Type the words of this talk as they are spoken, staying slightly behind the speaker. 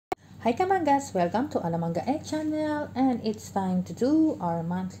Hi KaMangas! Welcome to Manga channel, and it's time to do our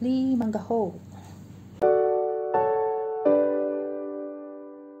monthly manga haul.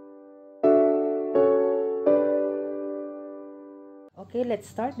 Okay, let's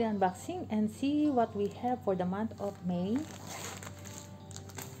start the unboxing and see what we have for the month of May.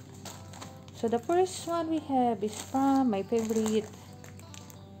 So the first one we have is from my favorite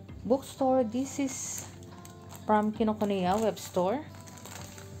bookstore. This is from Kinokuniya web store.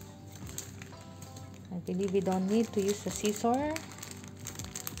 I believe we don't need to use the scissor.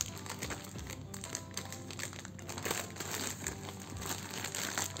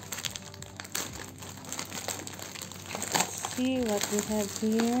 Let's see what we have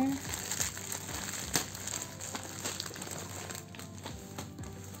here.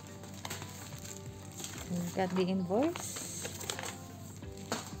 We've got the invoice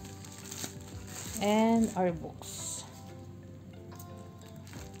and our books.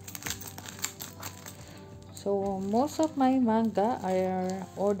 So most of my manga are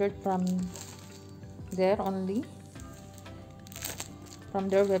ordered from there only, from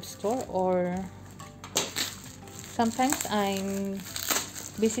their web store, or sometimes I'm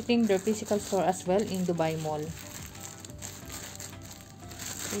visiting their physical store as well in Dubai Mall.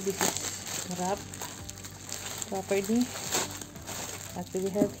 So this is wrapped properly. What do we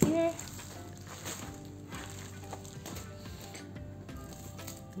have here?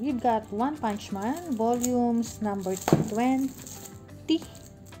 We've got One Punch Man volumes number 20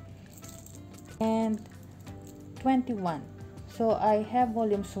 and 21. So I have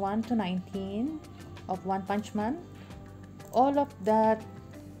volumes 1 to 19 of One Punch Man. All of that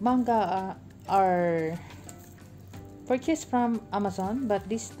manga are purchased from Amazon, but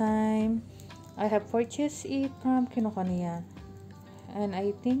this time I have purchased it from Kinokuniya, and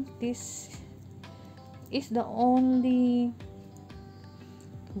I think this is the only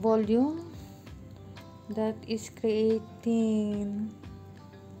volume that is creating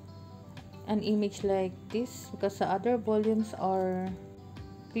an image like this, because the other volumes are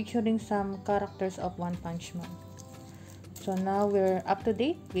featuring some characters of One Punch Man. So now we're up to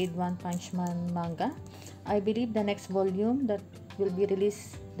date with One Punch Man manga. I believe the next volume that will be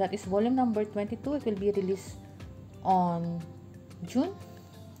released, that is volume number 22, it will be released on June.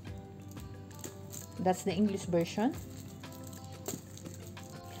 That's the English version.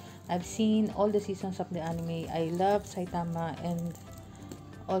 I've seen all the seasons of the anime. I love Saitama and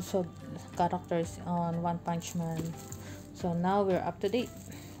also characters on One Punch Man. So now we're up to date.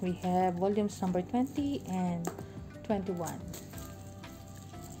 We have volumes number 20 and 21.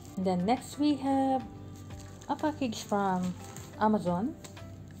 And then next we have a package from Amazon.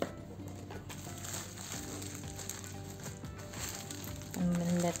 And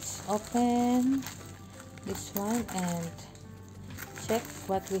then let's open this one and check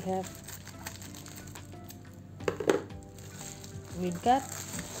what we have. We've got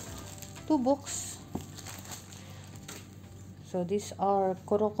 2 books. So these are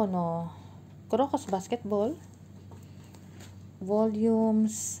Kuroko's Basketball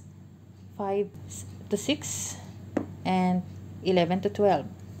volumes 5 to 6 and 11 to 12.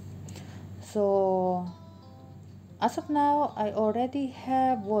 So as of now, I already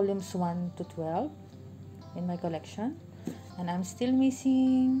have volumes 1 to 12 in my collection, and I'm still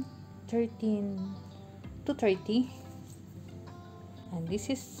missing 13 to 30. And this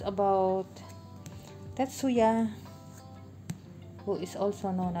is about Tetsuya, who is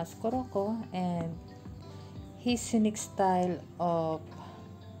also known as Kuroko, and his unique style of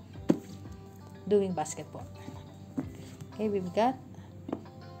doing basketball. Okay, we've got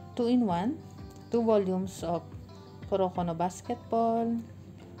 2-in-1, 2 volumes of Kuroko no Basketball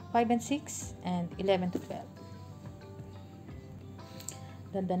 5 and 6 and 11 to 12.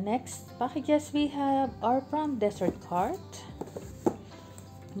 Then the next packages we have are from Desert Cart.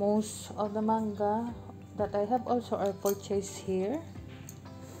 Most of the manga that I have also are purchased here.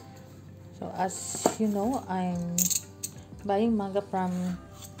 So as you know, I'm buying manga from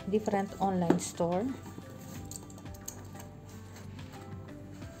different online store.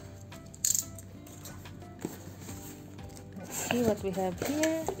 Let's see what we have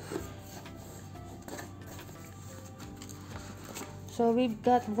here. So we've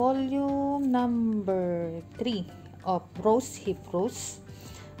got volume number 3 of Rose Hip Rose.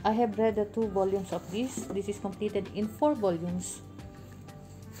 I have read the 2 volumes of this. This is completed in 4 volumes.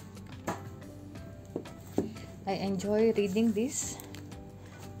 I enjoy reading this.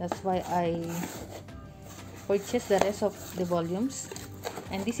 That's why I purchased the rest of the volumes.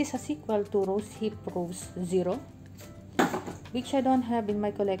 And this is a sequel to Rose Hip Rose 0, which I don't have in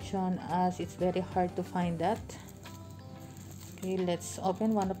my collection as it's very hard to find that. Okay, let's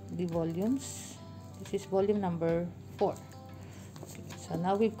open one of the volumes. This is volume number 4. Okay, so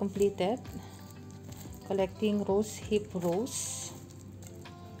now we've completed collecting Rose Hip Rose.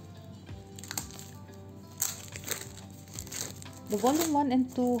 The volume 1 and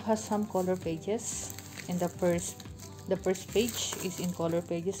 2 has some color pages, and the first page is in color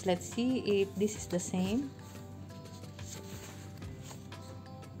pages. Let's see if this is the same.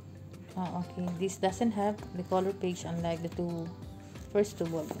 Oh, okay, this doesn't have the color page unlike the first two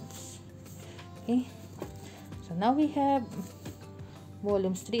volumes. Okay, so now we have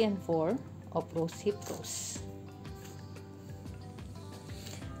volumes 3 and 4 of Rose Hip Rose.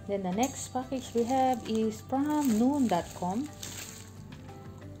 Then the next package we have is from noon.com.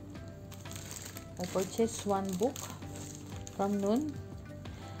 I purchased one book from Noon,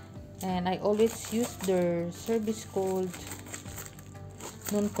 and I always use their service called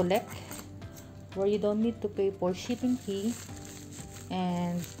Noon Collect, where you don't need to pay for shipping fee,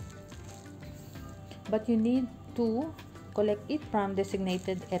 but you need to collect it from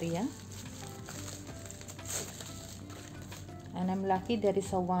designated area. And I'm lucky there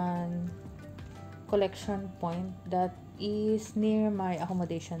is a one collection point that is near my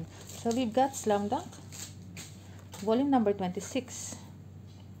accommodation. So we've got Slam Dunk, volume number 26.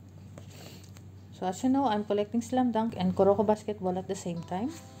 So as you know, I'm collecting Slam Dunk and Kuroko basketball at the same time.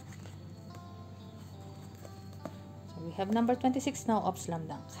 So we have number 26 now of Slam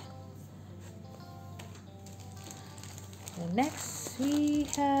Dunk. And next we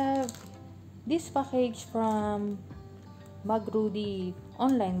have this package from Magrudy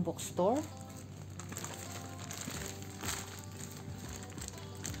online bookstore.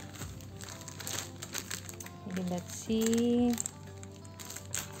 Okay, let's see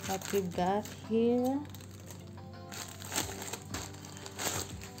what we've got here.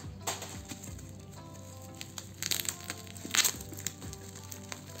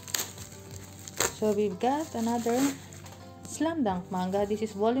 So we've got another Slam Dunk manga. This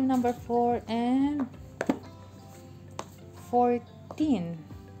is volume number 4 and 14.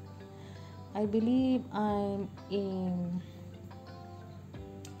 I believe I'm in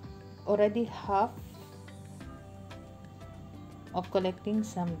already half of collecting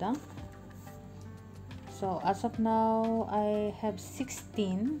Slam Dunk. So as of now, I have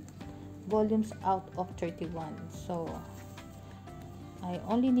 16 volumes out of 31. So I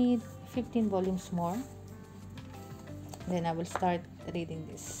only need 15 volumes more. Then I will start reading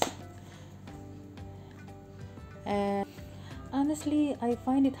this. And honestly, I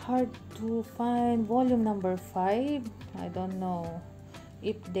find it hard to find volume number 5. I don't know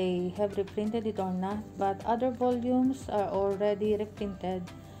if they have reprinted it or not, but other volumes are already reprinted,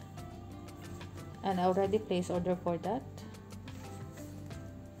 and I already placed order for that.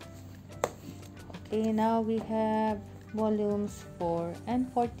 Okay, now we have volumes 4 and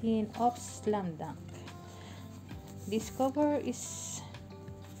 14 of Slam Dunk. This cover is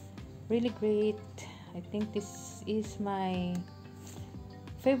really great. I think this is my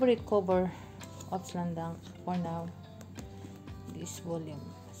favorite cover of Slam Dunk for now. This volume,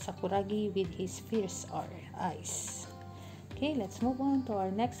 Sakuragi with his fierce eyes. Okay, let's move on to our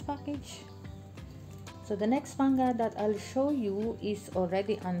next package. So the next manga that I'll show you is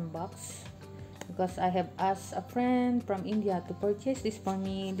already unboxed because I have asked a friend from India to purchase this for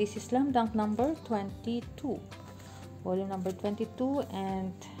me. This is Slam Dunk number 22, volume number 22,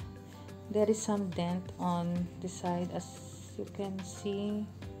 and there is some dent on the side, as you can see.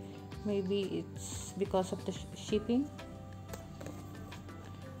 Maybe it's because of the shipping.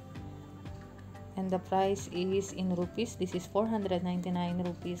 And the price is in rupees. This is 499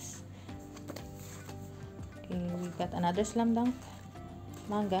 rupees. Okay, we got another Slam Dunk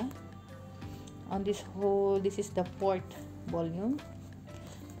manga. On this whole, this is the 4th volume.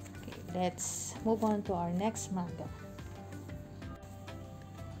 Okay, let's move on to our next manga.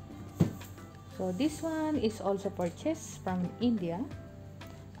 So this one is also purchased from India.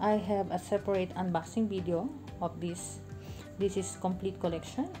 I have a separate unboxing video of this. This is complete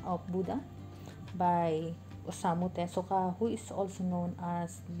collection of Buddha by Osamu Tezuka, who is also known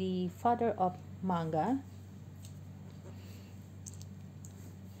as the father of manga.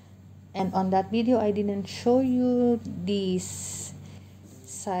 And on that video, I didn't show you these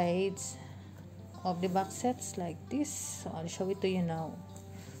sides of the box sets like this, so I'll show it to you now.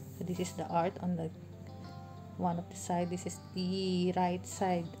 So this is the art on the one of the side. This is the right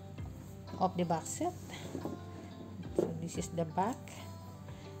side of the box set. So this is the back,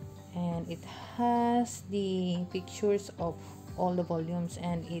 and it has the pictures of all the volumes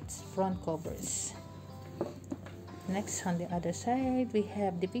and its front covers. Next, on the other side, we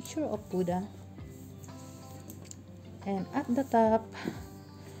have the picture of Buddha, And at the top,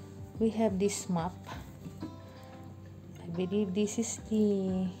 we have this map. I believe this is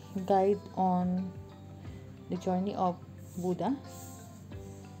the guide on the journey of Buddha.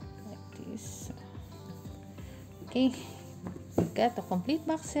 Like this. Okay, we got a complete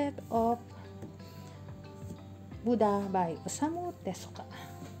box set of Buddha by Osamu Tezuka.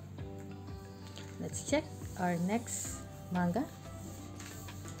 Let's check our next manga.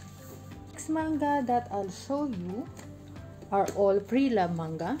 Next manga that I'll show you are all pre-love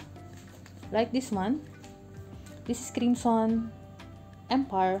manga. Like this one. This is Crimson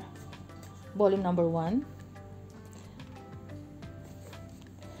Empire volume number 1.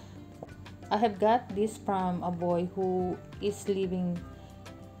 I have got this from a boy who is living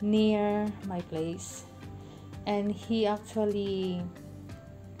near my place, and he actually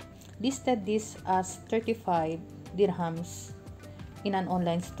listed this as 35 dirhams in an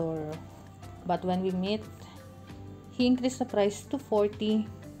online store, but when we meet, he increased the price to 40.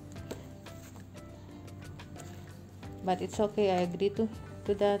 But it's okay, I agree to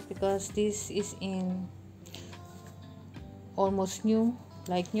that, because this is in almost new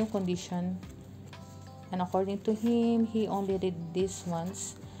condition, and according to him, he only read this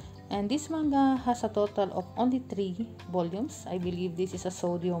once. And this manga has a total of only 3 volumes. I believe this is a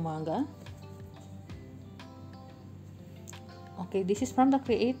Sodio manga. Okay, this is from the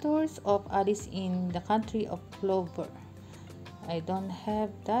creators of Alice in the Country of Clover. I don't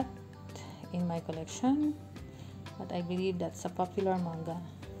have that in my collection, but I believe that's a popular manga.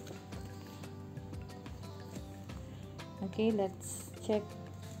 Okay, let's check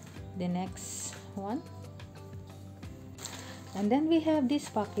the next one. And then we have this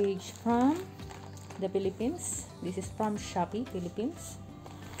package from the Philippines. This is from Shopee, Philippines.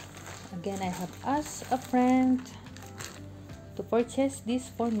 Again, I have asked a friend to purchase this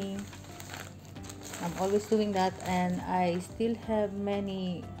for me. I'm always doing that, and I still have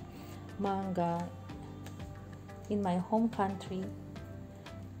many manga in my home country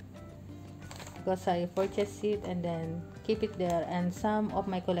because I purchase it and then keep it there, and some of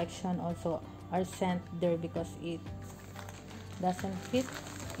my collection also are sent there because it doesn't fit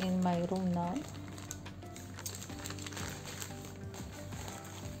in my room now.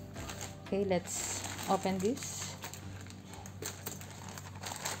 Okay, let's open this.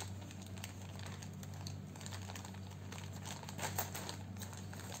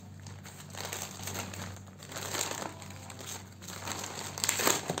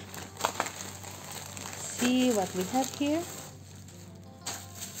 See what we have here.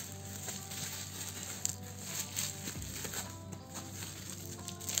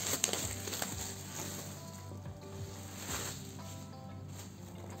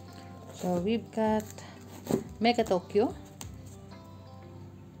 So we've got Mega Tokyo.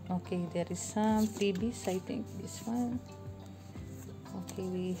 Okay, there is some freebies, I think this one. Okay,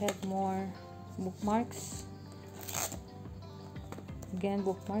 we have more bookmarks. Again,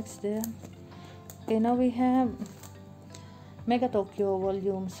 bookmarks there. Okay, now we have Mega Tokyo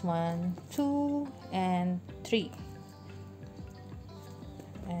volumes 1, 2, and 3.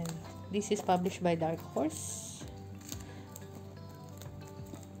 And this is published by Dark Horse.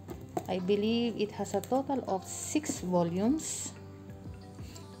 I believe it has a total of 6 volumes.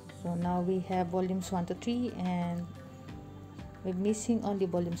 So now we have volumes 1 to 3, and we're missing only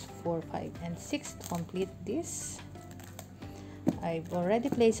volumes 4, 5, and 6 to complete this. I've already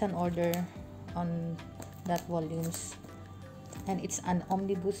placed an order on that volumes, and it's an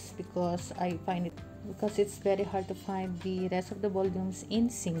omnibus because I find it because it's very hard to find the rest of the volumes in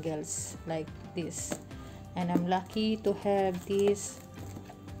singles like this, and I'm lucky to have this.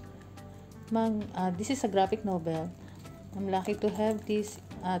 This is a graphic novel. I'm lucky to have this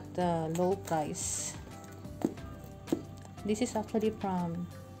at a low price. This is actually from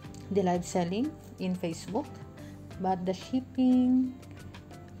the live selling in Facebook, but the shipping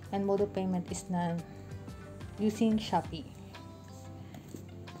and mode of payment is not using Shopee.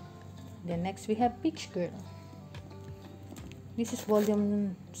 Then next we have Peach Girl. This is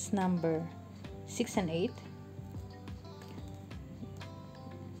volumes number 6 and 8.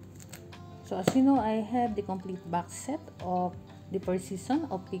 So as you know, I have the complete box set of the first season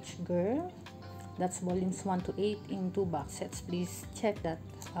of Peach Girl. That's volumes 1 to 8 in 2 box sets. Please check that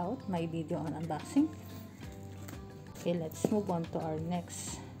out, my video on unboxing. Okay, let's move on to our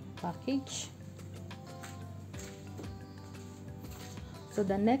next package. So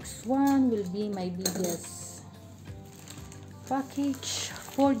the next one will be my biggest package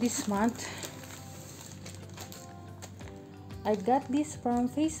for this month. I got this from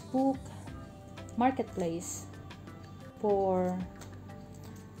Facebook Marketplace for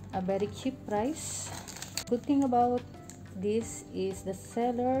a very cheap price. good thing about this is the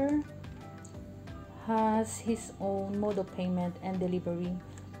seller has his own mode of payment and delivery.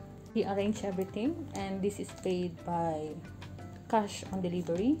 He arranged everything, and this is paid by cash on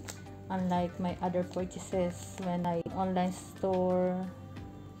delivery, unlike my other purchases when I online store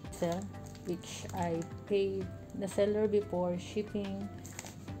sell, which I paid the seller before shipping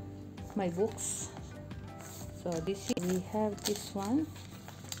my books. So this we have this one.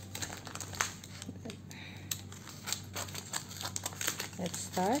 Let's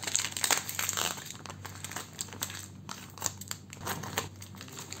start.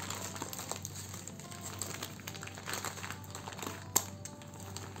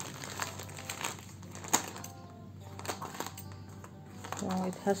 So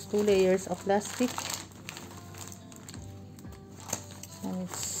it has 2 layers of plastic, and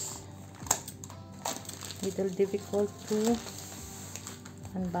it's little difficult to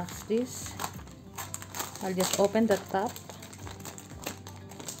unbox this. I'll just open the top.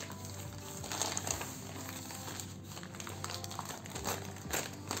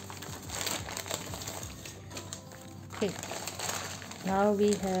 Okay, now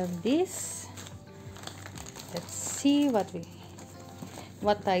we have this. Let's see what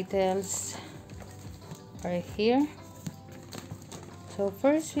titles are here. So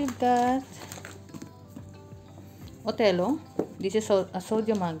first we've got Othello. This is a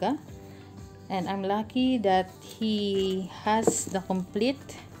Shoujo manga, and I'm lucky that he has the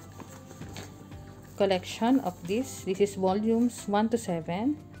complete collection of this. This is volumes 1 to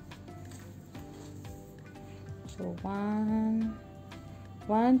 7. So 1,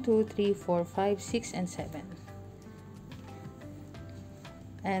 2, 3, 4, 5, 6, and 7.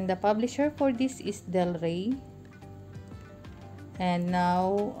 And the publisher for this is Del Rey. And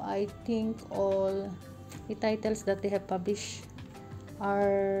now I think all the titles that they have published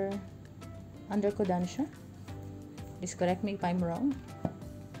are under Kodansha. Please correct me if I'm wrong.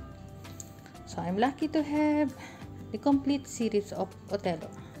 So I'm lucky to have the complete series of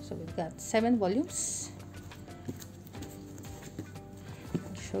Othello. So we've got 7 volumes.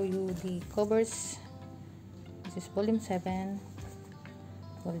 I'll show you the covers. This is volume 7,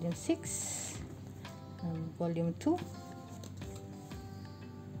 volume 6, and volume 2,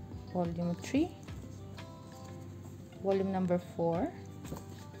 volume 3, volume number 4,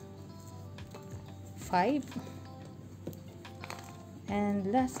 5, and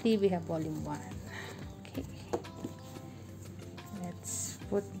lastly we have volume 1. Okay, let's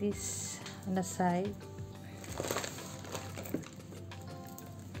put this on the side.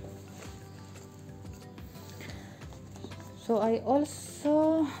 So I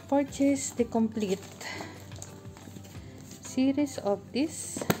also purchased the complete series of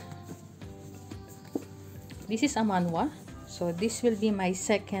this. This is a manhwa, so this will be my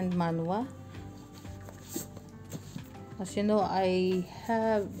second manhwa. As you know, I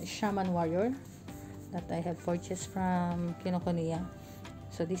have Shaman Warrior that I have purchased from Kinokuniya.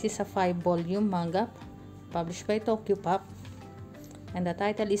 So this is a 5-volume manga published by Tokyo Pop, and the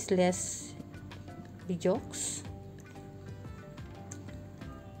title is Les Bijoux.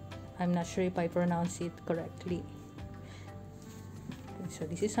 I'm not sure if I pronounce it correctly. Okay, so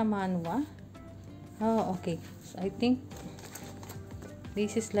this is a manhwa. Oh, okay. So I think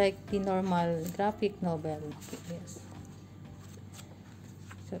this is like the normal graphic novel. Okay, yes.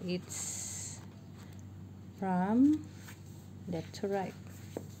 So it's from left to right.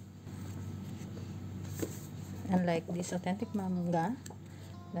 Unlike this authentic manga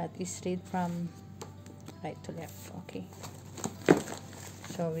that is read from right to left. Okay.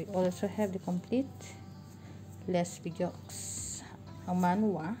 So we also have the complete Les Bijoux, a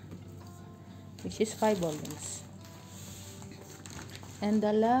manhwa, which is 5 volumes. And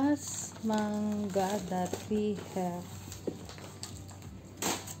the last manga that we have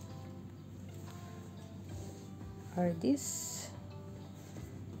are this.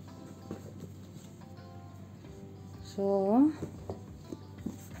 So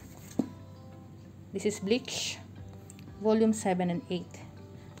this is Bleach, volume 7 and 8.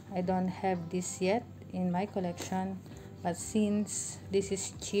 I don't have this yet in my collection, but since this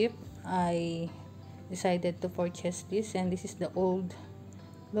is cheap, I decided to purchase this, and this is the old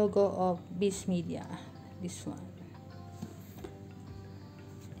logo of Viz Media, this one.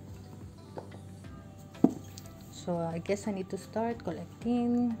 So I guess I need to start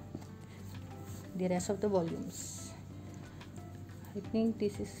collecting the rest of the volumes. I think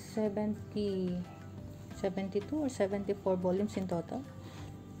this is 72 or 74 volumes in total.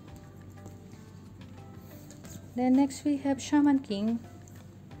 Then next we have Shaman King.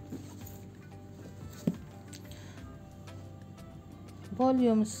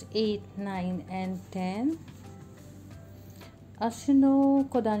 volumes 8, 9, and 10. As you know,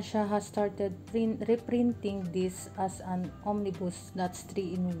 Kodansha has started reprinting this as an omnibus, that's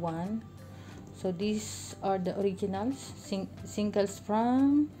 3 in 1. So these are the originals, singles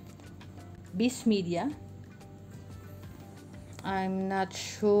from Beast Media. I'm not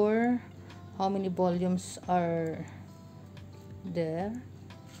sure how many volumes are there,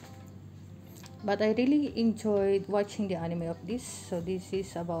 but I really enjoyed watching the anime of this. So this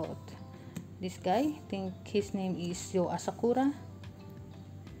is about this guy. I think his name is Yo Asakura,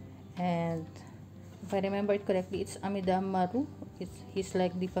 and if I remember it correctly, it's Amida Maru. He's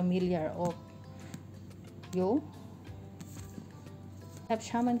like the familiar of Yo. I have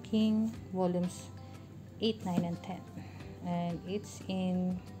Shaman King volumes 8, 9, and 10, and it's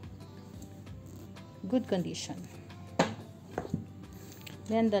in good condition.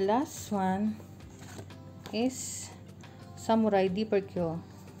 Then the last one is Samurai Deeper Kyo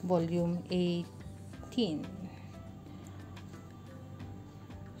volume 18.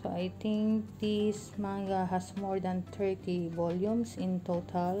 So I think this manga has more than 30 volumes in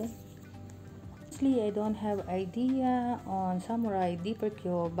total. Honestly, I don't have idea on Samurai Deeper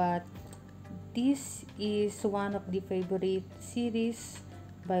Kyo, but this is one of the favorite series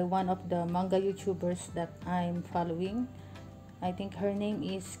by one of the manga YouTubers that I'm following. I think her name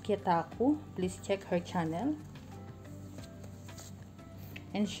is Ketaku. Please check her channel.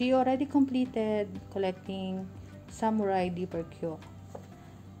 And she already completed collecting Samurai Deeper Kyo.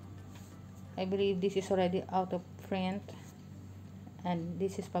 I believe this is already out of print, and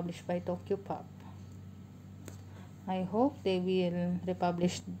this is published by Tokyo Pop. I hope they will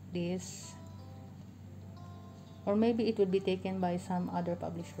republish this, or maybe it will be taken by some other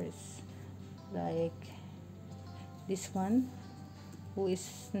publishers like this one, who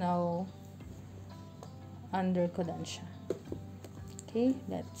is now under Kodansha. Okay,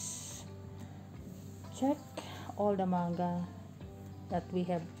 let's check all the manga that we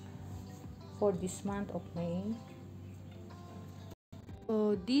have for this month of May.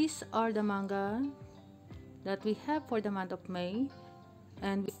 So these are the manga that we have for the month of May,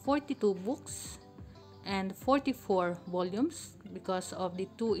 and 42 books and 44 volumes because of the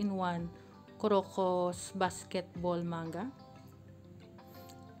 2-in-1 Kuroko's basketball manga.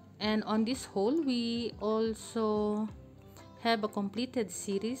 And on this whole, we also have a completed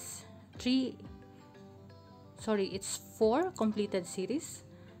series, it's 4 completed series.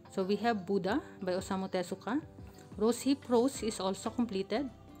 So we have Buddha by Osamu Tezuka. Rose Hip Rose is also completed.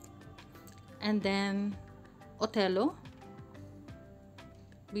 And then Othello,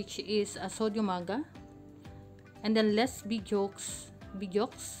 which is a Sodio manga. And then Les Bijoux,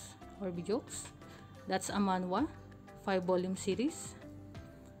 that's a manhwa, 5-volume series.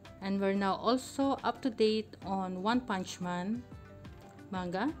 And we're now also up to date on One Punch Man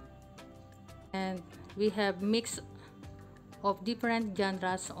manga. And we have mix of different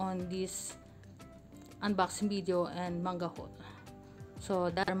genres on this unboxing video and manga haul. So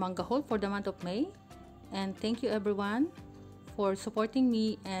that's our manga haul for the month of May. And thank you everyone for supporting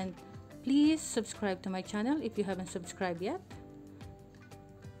me, and please subscribe to my channel if you haven't subscribed yet,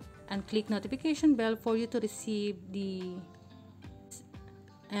 and click notification bell for you to receive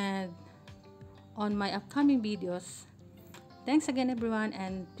and on my upcoming videos. Thanks again everyone,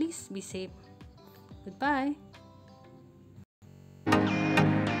 and please be safe. Goodbye.